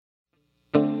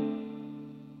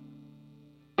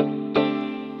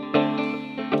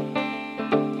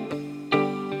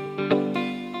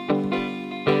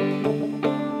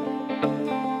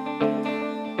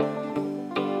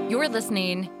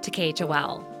listening to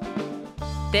KHOL.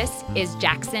 This is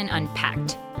Jackson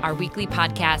Unpacked, our weekly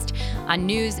podcast on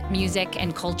news, music,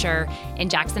 and culture in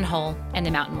Jackson Hole and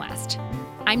the Mountain West.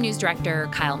 I'm News Director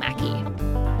Kyle Mackey.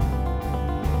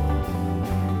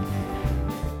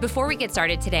 Before we get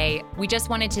started today, we just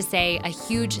wanted to say a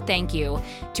huge thank you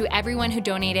to everyone who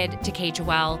donated to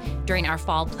KHOL during our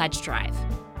fall pledge drive.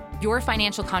 Your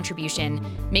financial contribution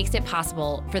makes it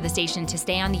possible for the station to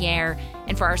stay on the air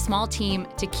and for our small team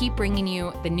to keep bringing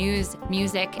you the news,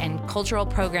 music, and cultural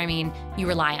programming you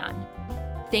rely on.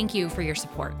 Thank you for your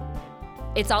support.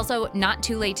 It's also not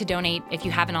too late to donate if you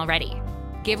haven't already.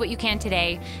 Give what you can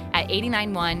today at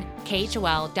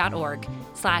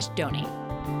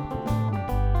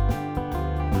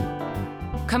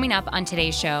 891khol.org/donate. Coming up on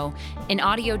today's show, an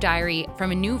audio diary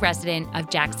from a new resident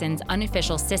of Jackson's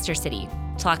unofficial sister city,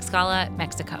 Tlaxcala,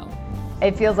 Mexico.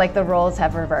 It feels like the roles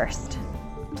have reversed.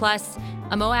 Plus,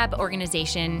 a Moab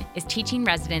organization is teaching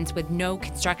residents with no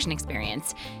construction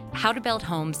experience how to build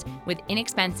homes with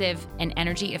inexpensive and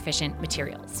energy-efficient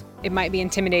materials. It might be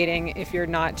intimidating if you're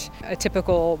not a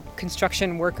typical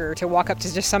construction worker to walk up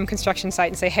to just some construction site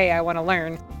and say, hey, I want to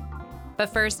learn.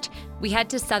 But first, we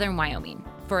head to southern Wyoming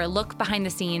for a look behind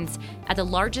the scenes at the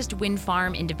largest wind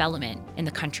farm in development in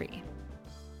the country.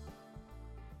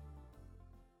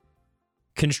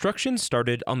 Construction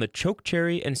started on the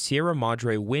Chokecherry and Sierra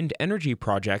Madre wind energy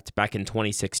project back in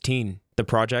 2016. The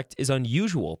project is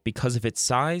unusual because of its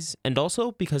size and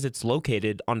also because it's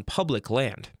located on public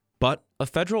land. But a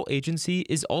federal agency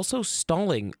is also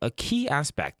stalling a key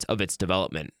aspect of its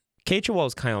development.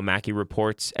 KHOL's Kyle Mackey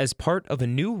reports as part of a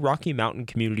new Rocky Mountain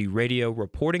Community Radio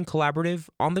reporting collaborative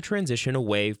on the transition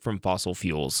away from fossil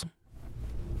fuels.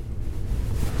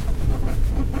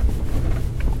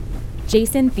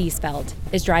 Jason Thiesfeld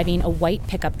is driving a white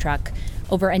pickup truck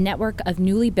over a network of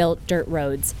newly built dirt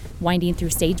roads winding through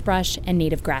sagebrush and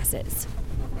native grasses.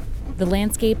 The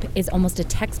landscape is almost a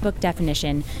textbook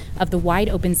definition of the wide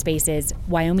open spaces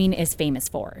Wyoming is famous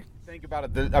for. Think about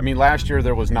it. Last year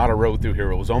there was not a road through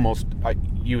here. It was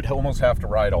you'd almost have to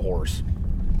ride a horse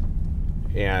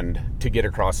and to get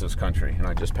across this country. And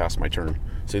I just passed my turn.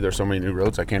 See, there's so many new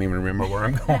roads, I can't even remember where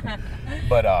I'm going.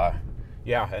 But,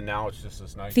 yeah, and now it's just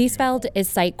this nice... Thiesfeld is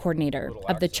site coordinator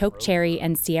of the Chokecherry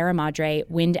and Sierra Madre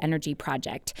wind energy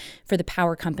project for the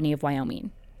Power Company of Wyoming.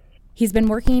 He's been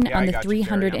working on the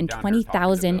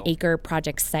 320,000-acre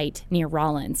project site near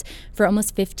Rawlins for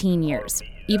almost 15 years,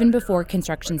 even before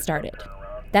construction started.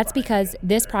 That's because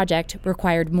this project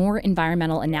required more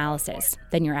environmental analysis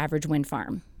than your average wind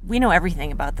farm. We know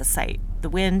everything about the site: the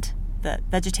wind, the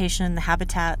vegetation, the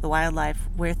habitat, the wildlife,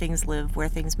 where things live, where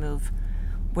things move,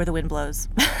 where the wind blows.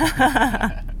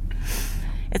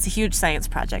 It's a huge science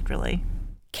project, really.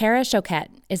 Kara Choquette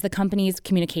is the company's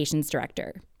communications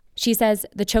director. She says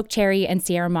the Chokecherry and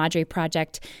Sierra Madre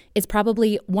project is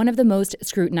probably one of the most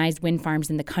scrutinized wind farms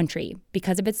in the country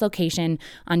because of its location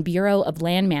on Bureau of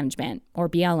Land Management, or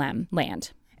BLM,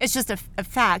 land. It's just a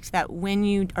fact that when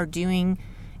you are doing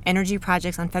energy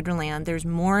projects on federal land, there's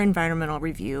more environmental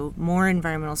review, more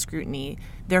environmental scrutiny,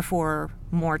 therefore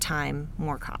more time,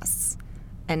 more costs.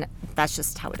 And that's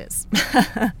just how it is.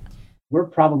 We're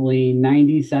probably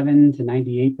 97 to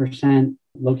 98%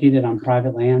 located on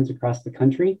private lands across the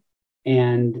country,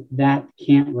 and that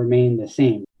can't remain the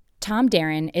same. Tom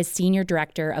Darren is Senior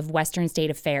Director of Western State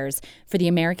Affairs for the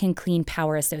American Clean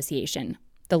Power Association,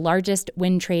 the largest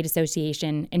wind trade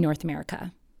association in North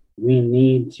America. We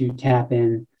need to tap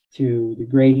into the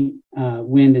great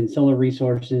wind and solar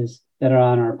resources that are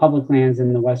on our public lands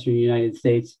in the western United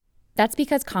States. That's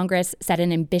because Congress set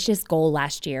an ambitious goal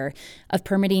last year of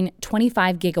permitting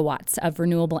 25 gigawatts of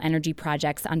renewable energy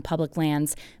projects on public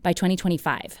lands by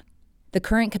 2025. The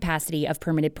current capacity of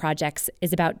permitted projects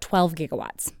is about 12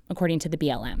 gigawatts, according to the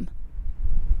BLM.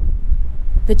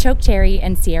 The Chokecherry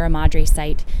and Sierra Madre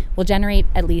site will generate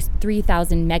at least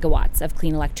 3,000 megawatts of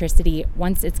clean electricity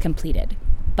once it's completed.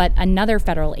 But another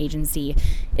federal agency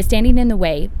is standing in the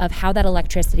way of how that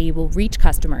electricity will reach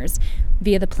customers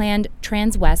via the planned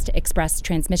Transwest Express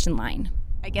transmission line.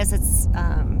 I guess it's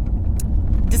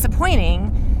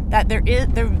disappointing that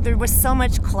there was so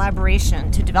much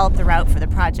collaboration to develop the route for the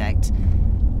project.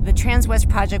 The Transwest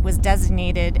project was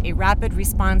designated a Rapid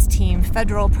Response Team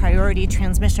Federal Priority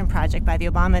Transmission Project by the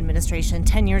Obama administration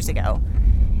 10 years ago.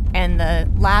 And the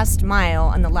last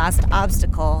mile and the last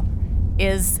obstacle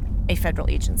is a federal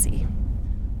agency.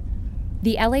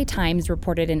 The LA Times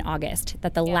reported in August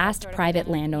that the last private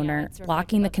landowner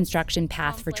blocking the construction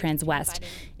path for Transwest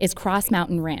is Cross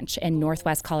Mountain Ranch in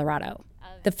northwest Colorado.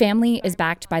 The family is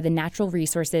backed by the Natural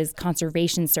Resources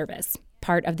Conservation Service,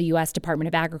 part of the U.S. Department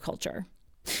of Agriculture.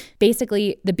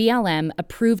 Basically, the BLM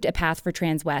approved a path for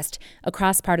Transwest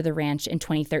across part of the ranch in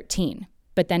 2013.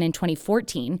 But then in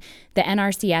 2014, the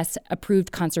NRCS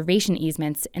approved conservation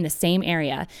easements in the same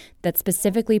area that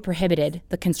specifically prohibited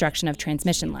the construction of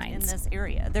transmission lines. In this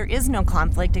area, there is no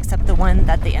conflict except the one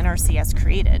that the NRCS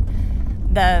created.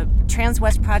 The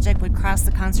Transwest project would cross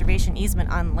the conservation easement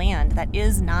on land that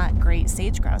is not great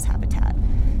sage-grouse habitat.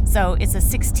 So it's a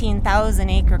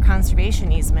 16,000-acre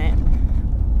conservation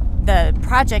easement. The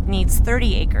project needs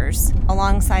 30 acres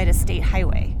alongside a state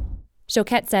highway.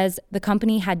 Choquette says the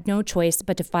company had no choice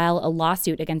but to file a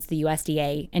lawsuit against the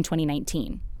USDA in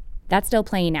 2019. That's still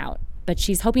playing out, but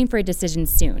she's hoping for a decision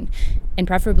soon, and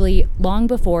preferably long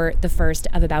before the first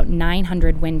of about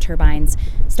 900 wind turbines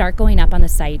start going up on the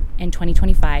site in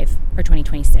 2025 or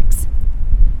 2026.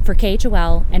 For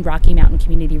KHOL and Rocky Mountain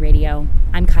Community Radio,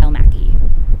 I'm Kyle Mackey.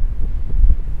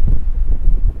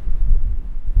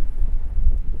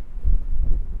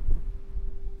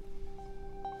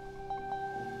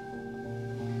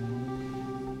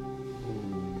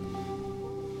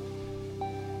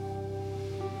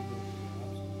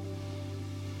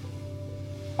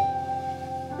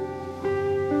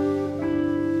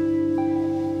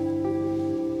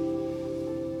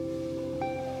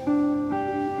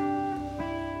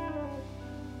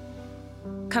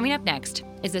 Coming up next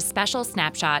is a special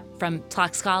snapshot from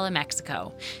Tlaxcala,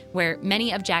 Mexico, where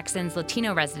many of Jackson's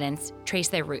Latino residents trace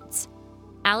their roots.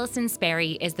 Allison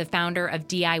Sperry is the founder of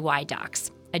DIY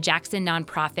Docs, a Jackson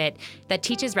nonprofit that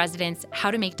teaches residents how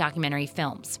to make documentary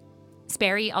films.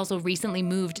 Sperry also recently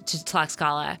moved to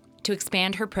Tlaxcala to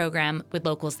expand her program with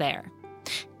locals there.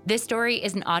 This story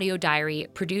is an audio diary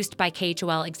produced by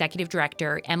KHOL Executive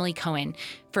Director Emily Cohen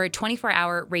for a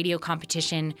 24-hour radio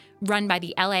competition run by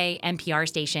the LA NPR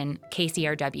station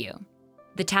KCRW.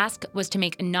 The task was to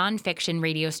make a nonfiction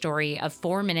radio story of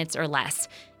 4 minutes or less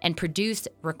and produce,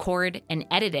 record, and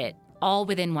edit it all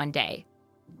within one day.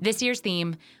 This year's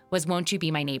theme was Won't You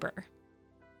Be My Neighbor?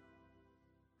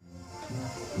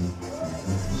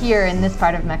 Here in this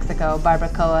part of Mexico,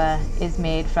 barbacoa is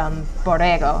made from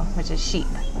borrego, which is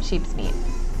sheep's meat,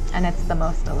 and it's the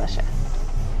most delicious.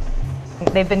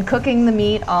 They've been cooking the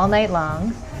meat all night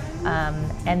long,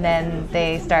 and then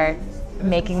they start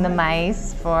making the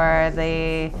maize for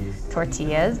the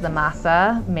tortillas, the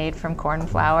masa made from corn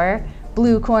flour,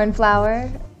 blue corn flour.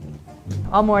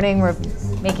 All morning we're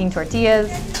making tortillas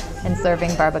and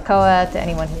serving barbacoa to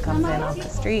anyone who comes in off the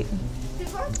street.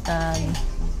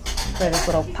 For this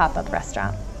little pop-up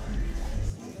restaurant.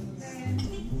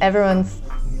 Everyone's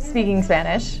speaking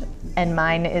Spanish, and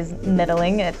mine is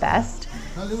middling at best.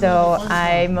 So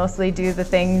I mostly do the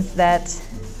things that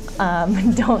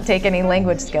don't take any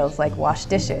language skills, like wash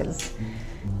dishes.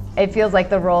 It feels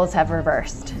like the roles have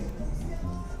reversed.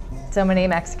 So many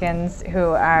Mexicans who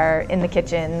are in the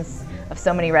kitchens of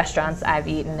so many restaurants I've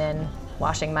eaten in,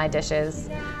 washing my dishes.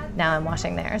 Now I'm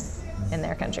washing theirs in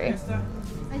their country.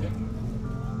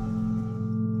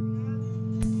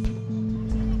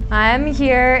 I'm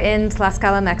here in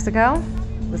Tlaxcala, Mexico,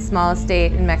 the smallest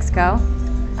state in Mexico.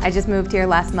 I just moved here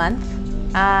last month.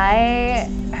 I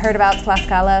heard about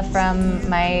Tlaxcala from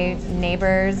my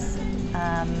neighbors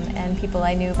and people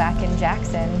I knew back in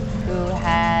Jackson who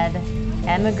had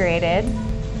emigrated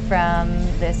from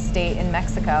this state in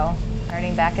Mexico,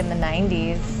 starting back in the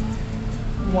 90s.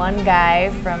 One guy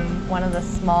from one of the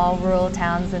small rural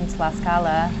towns in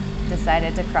Tlaxcala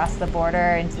decided to cross the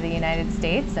border into the United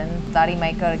States and thought he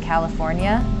might go to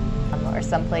California or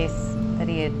someplace that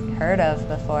he had heard of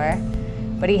before.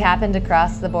 But he happened to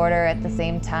cross the border at the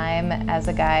same time as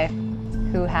a guy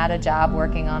who had a job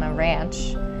working on a ranch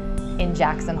in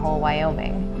Jackson Hole,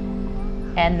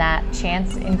 Wyoming. And that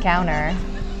chance encounter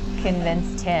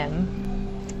convinced him,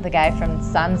 the guy from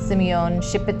San Simeon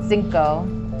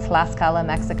Xipetzinco, Tlaxcala,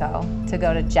 Mexico, to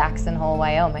go to Jackson Hole,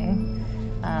 Wyoming.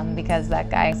 Because that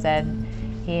guy said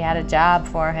he had a job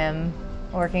for him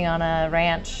working on a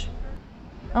ranch.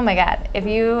 Oh my God, if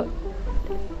you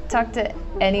talk to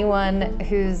anyone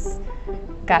who's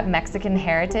got Mexican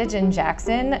heritage in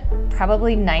Jackson,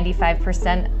 probably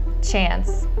 95%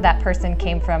 chance that person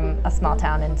came from a small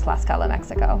town in Tlaxcala,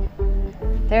 Mexico.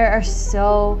 There are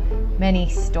so many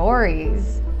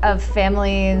stories of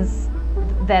families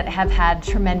that have had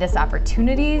tremendous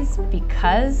opportunities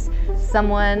because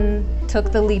someone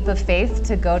took the leap of faith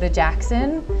to go to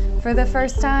Jackson for the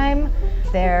first time.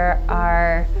 There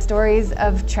are stories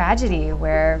of tragedy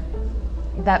where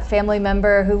that family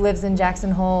member who lives in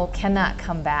Jackson Hole cannot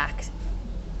come back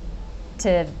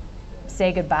to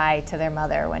say goodbye to their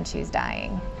mother when she's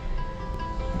dying.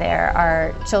 There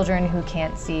are children who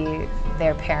can't see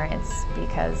their parents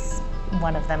because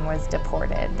one of them was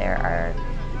deported. There are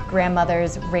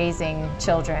grandmothers raising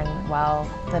children while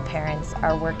the parents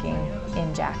are working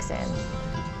in Jackson.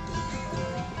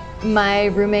 My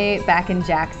roommate back in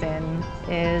Jackson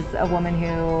is a woman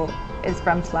who is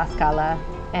from Tlaxcala,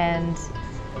 and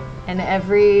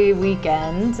every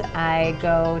weekend I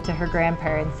go to her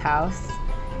grandparents' house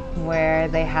where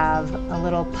they have a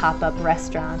little pop-up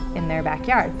restaurant in their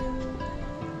backyard.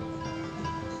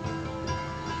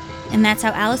 And that's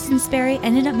how Allison Sperry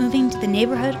ended up moving to the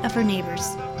neighborhood of her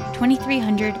neighbors,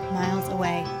 2,300 miles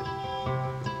away.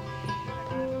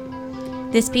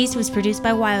 This piece was produced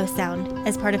by WYO Sound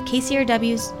as part of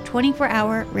KCRW's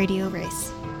 24-hour radio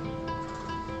race.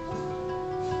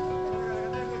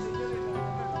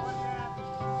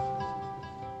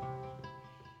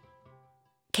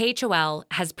 KHOL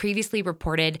has previously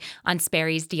reported on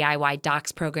Sperry's DIY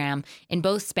Docs program in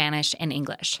both Spanish and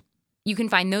English. You can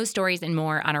find those stories and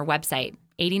more on our website,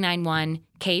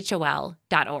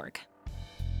 891khol.org.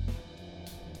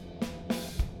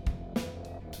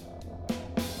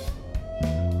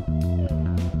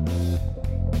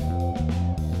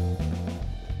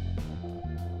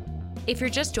 If you're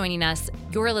just joining us,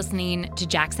 you're listening to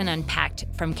Jackson Unpacked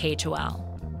from KHOL.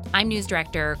 I'm News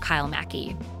Director Kyle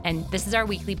Mackey, and this is our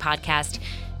weekly podcast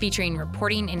featuring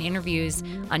reporting and interviews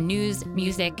on news,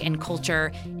 music, and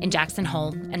culture in Jackson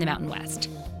Hole and the Mountain West.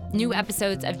 New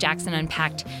episodes of Jackson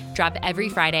Unpacked drop every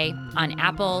Friday on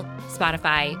Apple,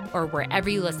 Spotify, or wherever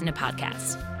you listen to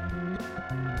podcasts.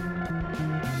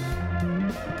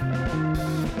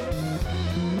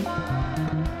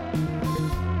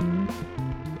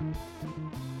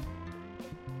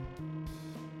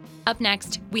 Up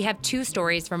next, we have two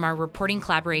stories from our reporting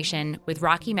collaboration with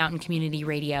Rocky Mountain Community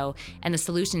Radio and the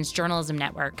Solutions Journalism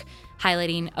Network,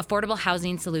 highlighting affordable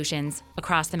housing solutions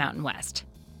across the Mountain West.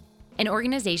 An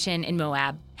organization in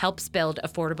Moab helps build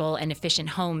affordable and efficient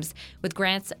homes with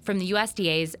grants from the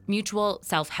USDA's Mutual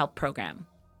Self-Help Program.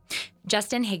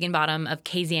 Justin Higginbottom of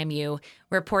KZMU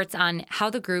reports on how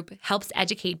the group helps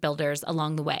educate builders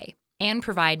along the way and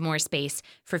provide more space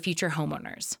for future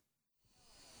homeowners.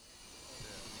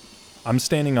 I'm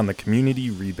standing on the Community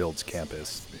Rebuilds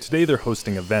campus. Today they're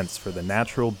hosting events for the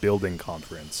Natural Building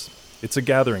Conference. It's a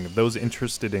gathering of those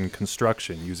interested in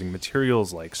construction using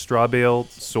materials like straw bale,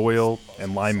 soil,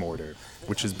 and lime mortar,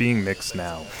 which is being mixed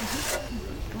now.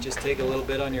 Just take a little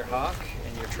bit on your hawk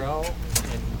and your trowel.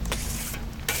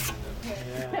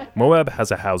 Moab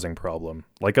has a housing problem,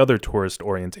 like other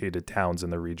tourist-oriented towns in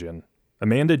the region.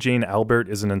 Amanda Jane Albert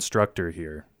is an instructor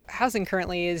here. Housing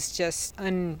currently is just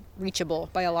unreachable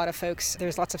by a lot of folks.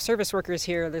 There's lots of service workers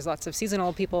here. There's lots of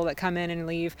seasonal people that come in and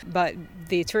leave. But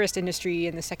the tourist industry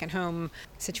and the second home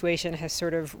situation has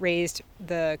sort of raised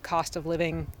the cost of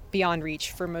living beyond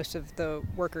reach for most of the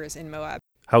workers in Moab.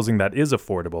 Housing that is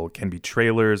affordable can be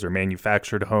trailers or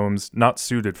manufactured homes not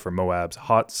suited for Moab's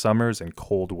hot summers and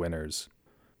cold winters.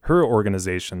 Her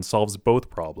organization solves both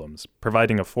problems,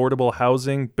 providing affordable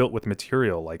housing built with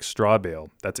material like straw bale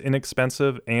that's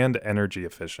inexpensive and energy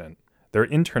efficient. Their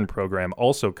intern program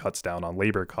also cuts down on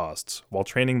labor costs while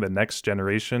training the next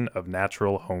generation of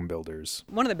natural home builders.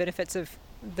 One of the benefits of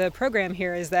the program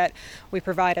here is that we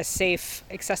provide a safe,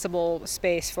 accessible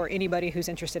space for anybody who's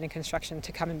interested in construction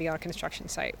to come and be on a construction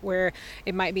site, where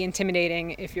it might be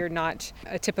intimidating if you're not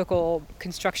a typical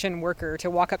construction worker to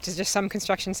walk up to just some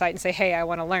construction site and say, hey, I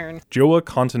want to learn. Joa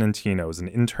Continentino is an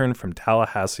intern from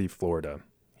Tallahassee, Florida.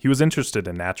 He was interested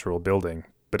in natural building,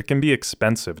 but it can be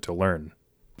expensive to learn.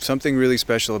 Something really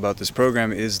special about this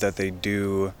program is that they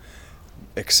do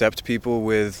accept people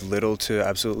with little to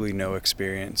absolutely no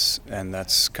experience, and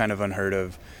that's kind of unheard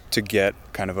of, to get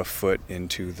kind of a foot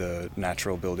into the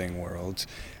natural building world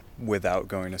without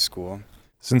going to school.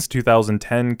 Since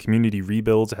 2010, Community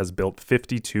Rebuilds has built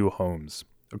 52 homes.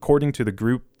 According to the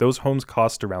group, those homes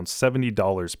cost around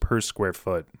 $70 per square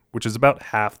foot, which is about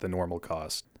half the normal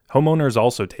cost. Homeowners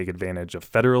also take advantage of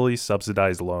federally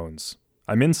subsidized loans.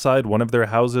 I'm inside one of their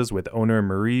houses with owner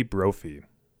Marie Brophy.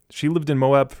 She lived in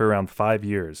Moab for around 5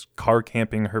 years, car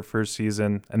camping her first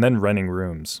season, and then renting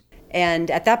rooms.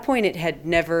 And at that point, it had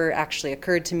never actually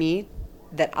occurred to me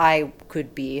that I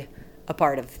could be a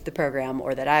part of the program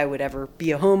or that I would ever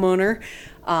be a homeowner.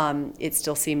 It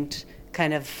still seemed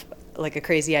kind of like a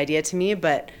crazy idea to me,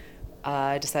 but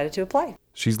I decided to apply.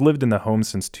 She's lived in the home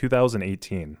since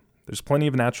 2018. There's plenty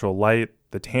of natural light.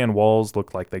 The tan walls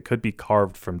look like they could be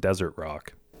carved from desert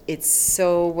rock. It's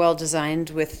so well designed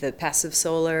with the passive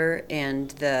solar and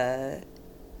the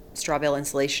straw bale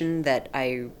insulation that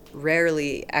I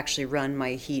rarely actually run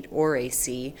my heat or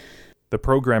AC. The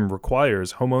program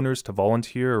requires homeowners to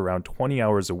volunteer around 20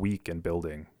 hours a week in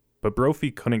building, but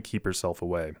Brophy couldn't keep herself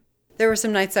away. There were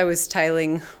some nights I was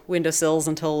tiling windowsills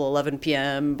until 11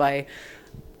 p.m. by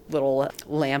little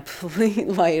lamp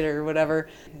light or whatever.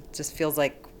 It just feels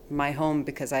like my home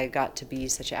because I got to be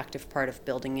such an active part of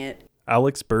building it.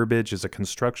 Alex Burbage is a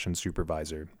construction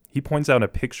supervisor. He points out a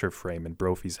picture frame in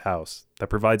Brophy's house that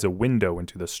provides a window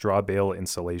into the straw bale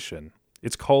insulation.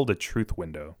 It's called a truth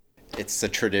window. It's a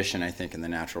tradition, I think, in the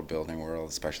natural building world,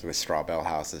 especially with straw bale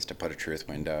houses, to put a truth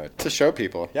window to show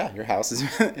people, yeah, your house is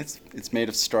it's made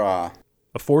of straw.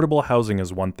 Affordable housing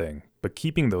is one thing, but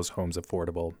keeping those homes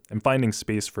affordable and finding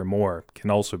space for more can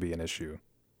also be an issue.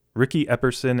 Ricky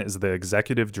Epperson is the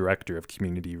executive director of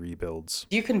Community Rebuilds.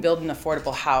 You can build an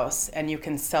affordable house and you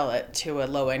can sell it to a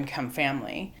low-income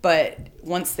family, but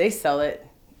once they sell it,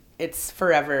 it's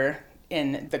forever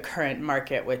in the current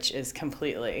market, which is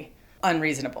completely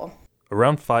unreasonable.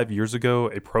 Around 5 years ago,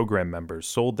 a program member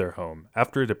sold their home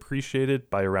after it appreciated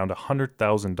by around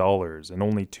 $100,000 in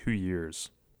only 2 years.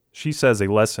 She says a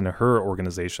lesson her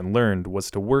organization learned was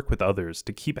to work with others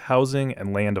to keep housing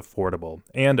and land affordable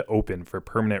and open for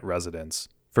permanent residents.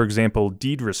 For example,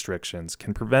 deed restrictions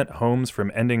can prevent homes from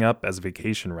ending up as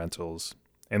vacation rentals,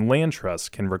 and land trusts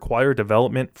can require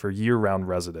development for year-round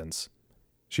residents.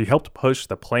 She helped push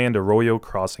the planned Arroyo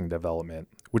Crossing development,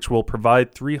 which will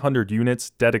provide 300 units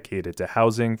dedicated to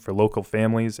housing for local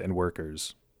families and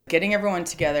workers. Getting everyone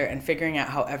together and figuring out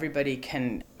how everybody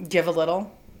can give a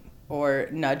little, or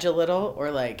nudge a little, or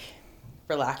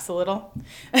relax a little,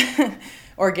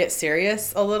 or get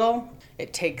serious a little.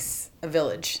 It takes a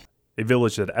village. A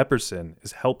village that Epperson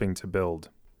is helping to build.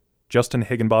 Justin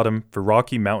Higginbottom for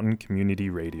Rocky Mountain Community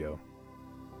Radio.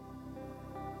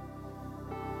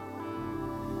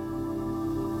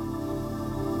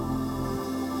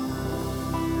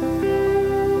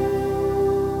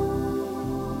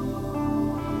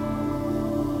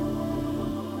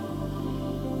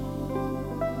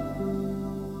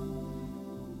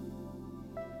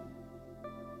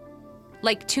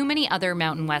 Like too many other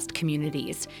Mountain West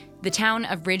communities, the town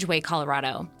of Ridgway,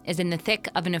 Colorado, is in the thick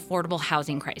of an affordable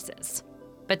housing crisis.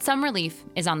 But some relief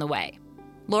is on the way.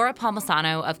 Laura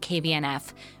Palmisano of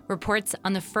KVNF reports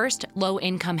on the first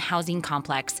low-income housing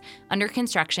complex under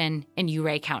construction in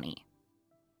Ouray County.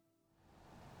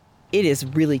 It is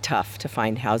really tough to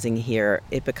find housing here.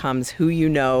 It becomes who you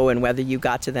know and whether you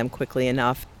got to them quickly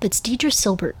enough. That's Deidre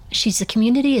Silbert. She's the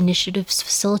Community Initiatives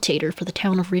Facilitator for the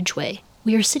town of Ridgway.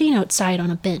 We are sitting outside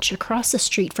on a bench across the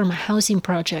street from a housing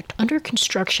project under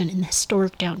construction in the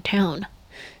historic downtown.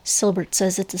 Silbert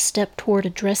says it's a step toward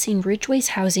addressing Ridgway's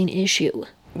housing issue.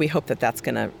 We hope that that's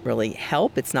going to really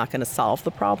help. It's not going to solve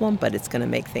the problem, but it's going to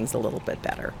make things a little bit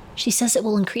better. She says it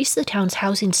will increase the town's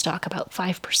housing stock about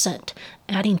 5%,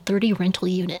 adding 30 rental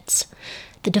units.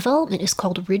 The development is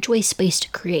called Ridgway Space to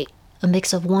Create, a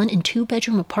mix of 1- and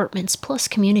 2-bedroom apartments plus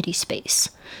community space.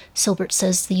 Silbert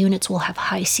says the units will have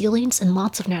high ceilings and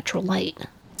lots of natural light.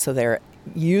 So they're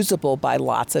usable by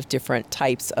lots of different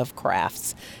types of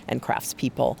crafts and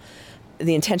craftspeople.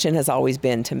 The intention has always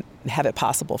been to have it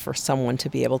possible for someone to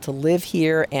be able to live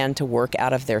here and to work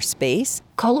out of their space.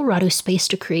 Colorado Space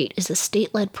to Create is a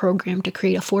state-led program to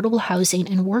create affordable housing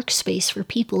and workspace for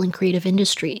people in creative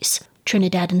industries.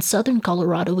 Trinidad in southern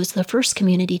Colorado was the first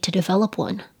community to develop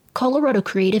one. Colorado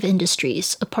Creative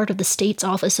Industries, a part of the state's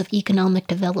Office of Economic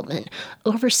Development,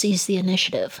 oversees the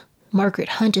initiative. Margaret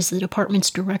Hunt is the department's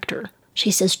director.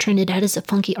 She says Trinidad is a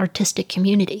funky artistic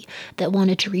community that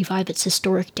wanted to revive its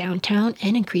historic downtown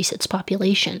and increase its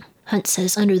population. Hunt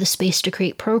says under the Space to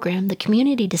Create program, the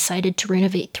community decided to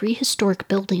renovate 3 historic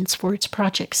buildings for its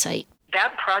project site.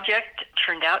 That project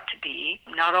turned out to be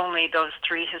not only those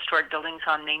 3 historic buildings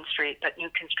on Main Street, but new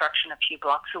construction a few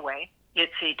blocks away.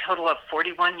 It's a total of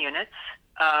 41 units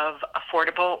of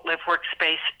affordable live-work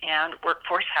space and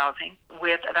workforce housing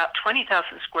with about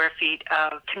 20,000 square feet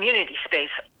of community space.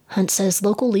 Hunt says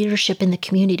local leadership in the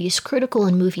community is critical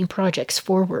in moving projects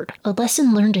forward, a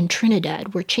lesson learned in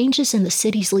Trinidad where changes in the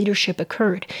city's leadership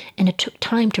occurred and it took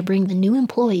time to bring the new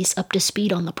employees up to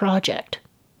speed on the project.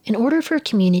 In order for a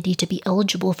community to be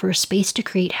eligible for a Space to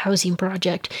Create housing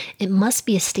project, it must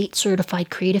be a state-certified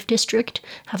creative district,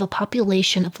 have a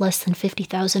population of less than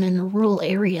 50,000 in a rural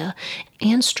area,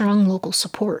 and strong local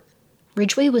support.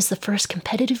 Ridgway was the first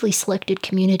competitively selected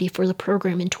community for the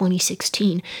program in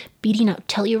 2016, beating out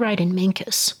Telluride and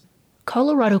Mancos.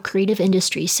 Colorado Creative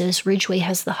Industries says Ridgway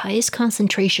has the highest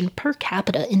concentration per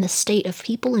capita in the state of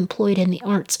people employed in the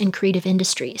arts and creative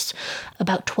industries,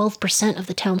 about 12% of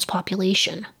the town's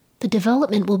population. The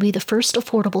development will be the first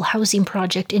affordable housing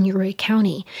project in Ouray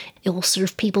County. It will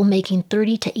serve people making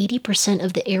 30 to 80%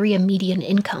 of the area median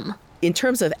income. In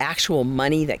terms of actual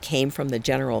money that came from the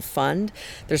general fund,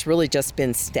 there's really just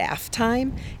been staff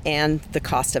time and the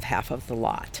cost of half of the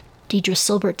lot. Deidre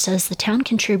Silbert says the town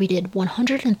contributed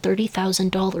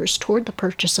 $130,000 toward the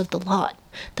purchase of the lot.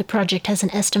 The project has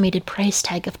an estimated price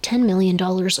tag of $10 million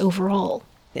overall.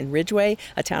 In Ridgway,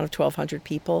 a town of 1,200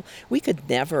 people, we could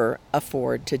never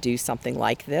afford to do something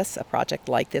like this, a project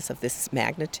like this of this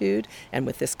magnitude and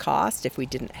with this cost, if we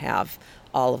didn't have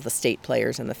all of the state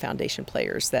players and the foundation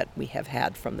players that we have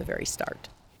had from the very start.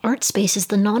 ArtSpace is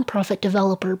the nonprofit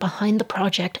developer behind the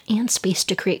project and Space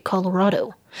to Create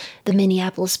Colorado. The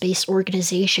Minneapolis-based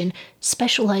organization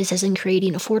specializes in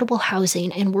creating affordable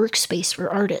housing and workspace for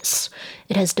artists.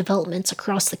 It has developments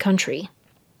across the country.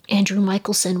 Andrew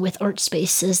Michelson with ArtSpace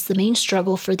says the main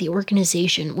struggle for the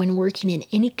organization when working in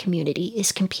any community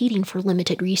is competing for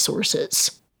limited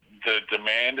resources. The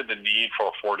demand and the need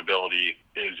for affordability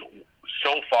is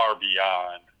so far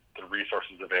beyond the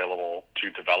resources available to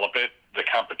develop it. The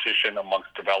competition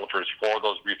amongst developers for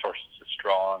those resources is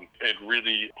strong. It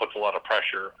really puts a lot of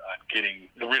pressure on getting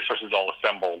the resources all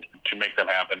assembled to make them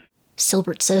happen.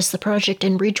 Silbert says the project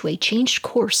in Ridgway changed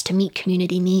course to meet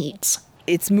community needs.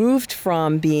 It's moved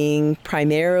from being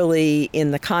primarily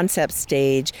in the concept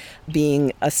stage,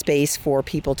 being a space for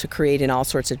people to create in all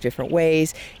sorts of different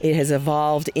ways. It has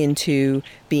evolved into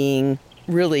being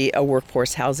really a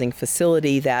workforce housing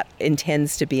facility that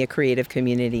intends to be a creative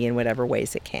community in whatever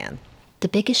ways it can. The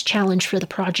biggest challenge for the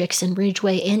projects in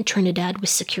Ridgway and Trinidad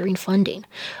was securing funding.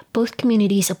 Both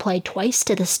communities applied twice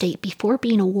to the state before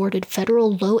being awarded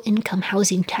federal low-income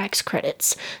housing tax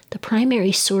credits, the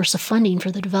primary source of funding for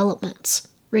the developments.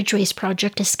 Ridgway's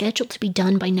project is scheduled to be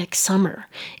done by next summer.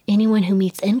 Anyone who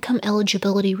meets income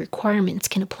eligibility requirements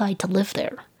can apply to live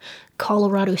there.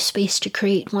 Colorado Space to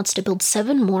Create wants to build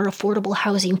 7 more affordable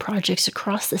housing projects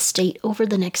across the state over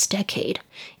the next decade.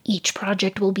 Each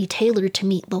project will be tailored to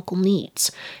meet local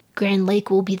needs. Grand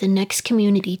Lake will be the next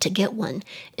community to get one.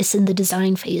 It's in the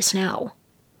design phase now.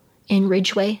 In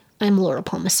Ridgway, I'm Laura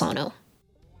Palmisano.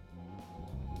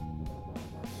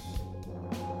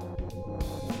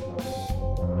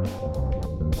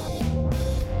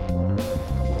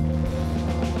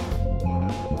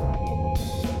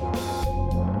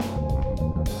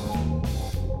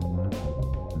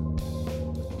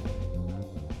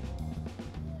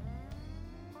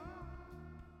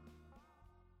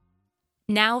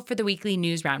 Now for the weekly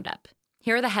news roundup.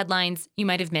 Here are the headlines you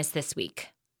might have missed this week.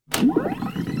 The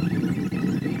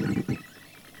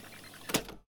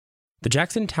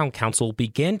Jackson Town Council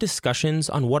began discussions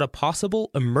on what a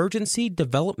possible emergency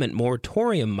development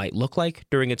moratorium might look like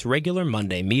during its regular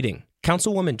Monday meeting.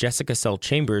 Councilwoman Jessica Sell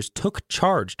Chambers took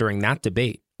charge during that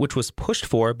debate, which was pushed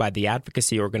for by the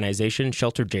advocacy organization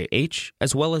Shelter JH,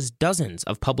 as well as dozens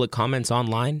of public comments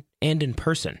online and in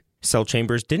person. Sell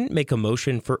Chambers didn't make a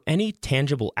motion for any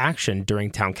tangible action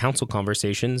during town council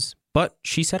conversations, but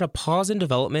she said a pause in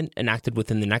development enacted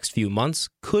within the next few months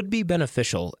could be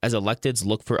beneficial as electeds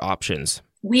look for options.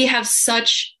 We have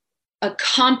such a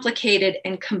complicated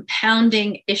and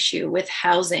compounding issue with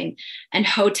housing and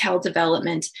hotel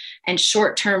development and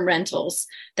short-term rentals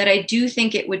that I do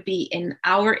think it would be in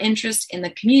our interest, in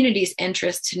the community's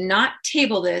interest, to not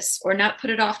table this or not put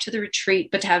it off to the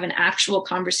retreat, but to have an actual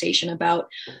conversation about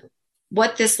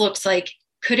what this looks like.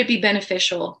 Could it be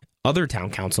beneficial? Other town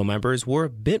council members were a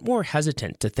bit more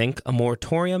hesitant to think a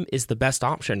moratorium is the best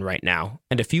option right now,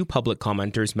 and a few public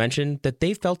commenters mentioned that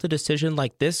they felt a decision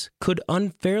like this could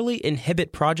unfairly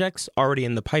inhibit projects already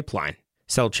in the pipeline.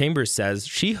 Sell Chambers says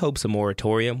she hopes a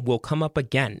moratorium will come up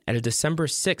again at a December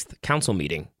 6th council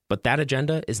meeting, but that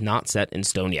agenda is not set in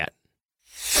stone yet.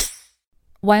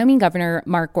 Wyoming Governor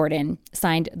Mark Gordon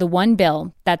signed the one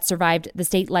bill that survived the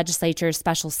state legislature's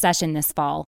special session this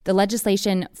fall. The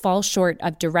legislation falls short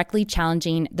of directly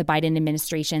challenging the Biden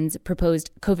administration's proposed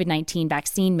COVID-19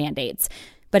 vaccine mandates,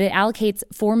 but it allocates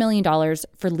 $4 million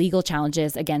for legal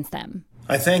challenges against them.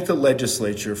 I thank the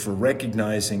legislature for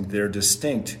recognizing their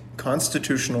distinct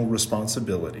constitutional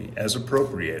responsibility as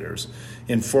appropriators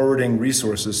in forwarding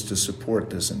resources to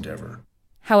support this endeavor.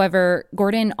 However,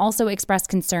 Gordon also expressed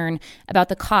concern about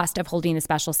the cost of holding the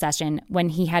special session when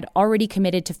he had already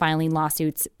committed to filing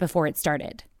lawsuits before it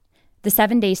started. The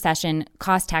 7-day session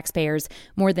cost taxpayers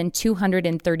more than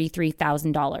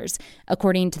 $233,000,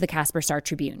 according to the Casper Star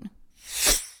Tribune.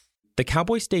 The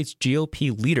Cowboy State's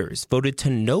GOP leaders voted to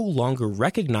no longer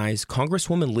recognize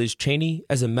Congresswoman Liz Cheney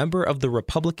as a member of the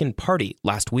Republican Party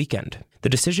last weekend. The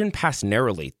decision passed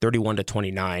narrowly,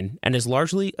 31-29, and is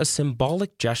largely a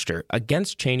symbolic gesture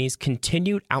against Cheney's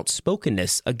continued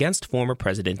outspokenness against former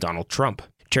President Donald Trump.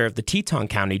 Chair of the Teton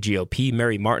County GOP,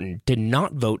 Mary Martin, did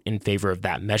not vote in favor of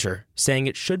that measure, saying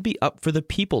it should be up for the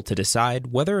people to decide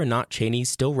whether or not Cheney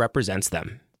still represents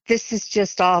them. This is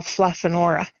just all fluff and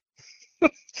aura.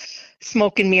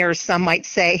 Smoke and mirrors, some might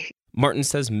say. Martin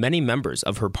says many members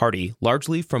of her party,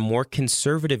 largely from more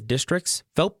conservative districts,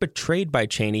 felt betrayed by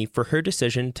Cheney for her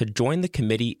decision to join the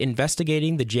committee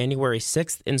investigating the January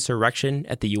 6th insurrection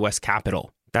at the U.S.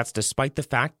 Capitol. That's despite the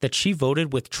fact that she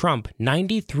voted with Trump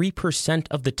 93%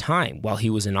 of the time while he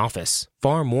was in office,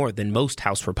 far more than most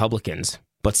House Republicans.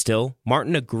 But still,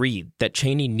 Martin agreed that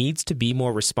Cheney needs to be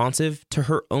more responsive to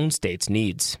her own state's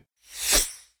needs.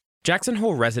 Jackson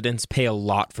Hole residents pay a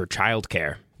lot for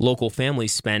childcare. Local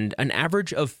families spend an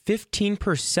average of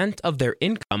 15% of their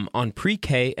income on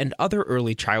pre-K and other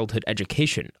early childhood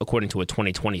education, according to a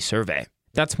 2020 survey.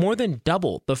 That's more than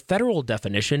double the federal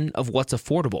definition of what's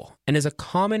affordable, and is a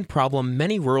common problem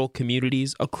many rural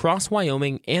communities across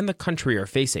Wyoming and the country are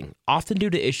facing, often due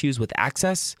to issues with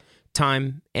access,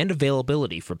 time, and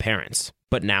availability for parents.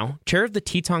 But now, Chair of the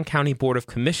Teton County Board of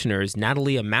Commissioners,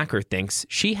 Natalia Macker, thinks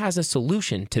she has a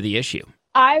solution to the issue.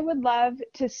 I would love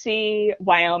to see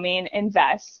Wyoming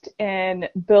invest in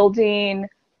building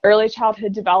early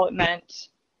childhood development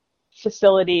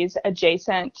facilities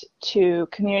adjacent to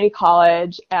community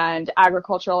college and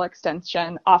agricultural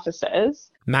extension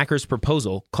offices. Macker's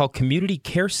proposal, called Community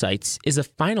Care Sites, is a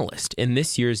finalist in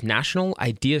this year's National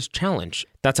Ideas Challenge.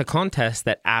 That's a contest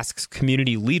that asks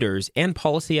community leaders and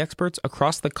policy experts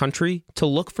across the country to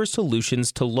look for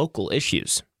solutions to local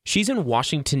issues. She's in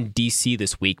Washington, D.C.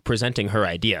 this week presenting her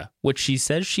idea, which she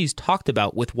says she's talked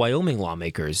about with Wyoming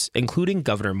lawmakers, including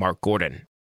Governor Mark Gordon.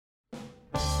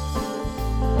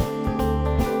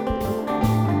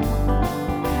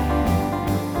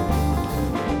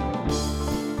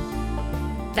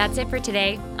 That's it for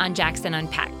today on Jackson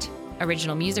Unpacked.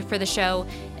 Original music for the show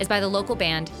is by the local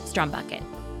band Strumbucket.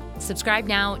 Subscribe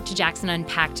now to Jackson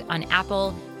Unpacked on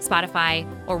Apple, Spotify,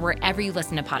 or wherever you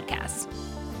listen to podcasts.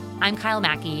 I'm Kyle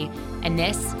Mackey, and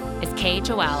this is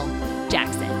KHOL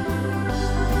Jackson.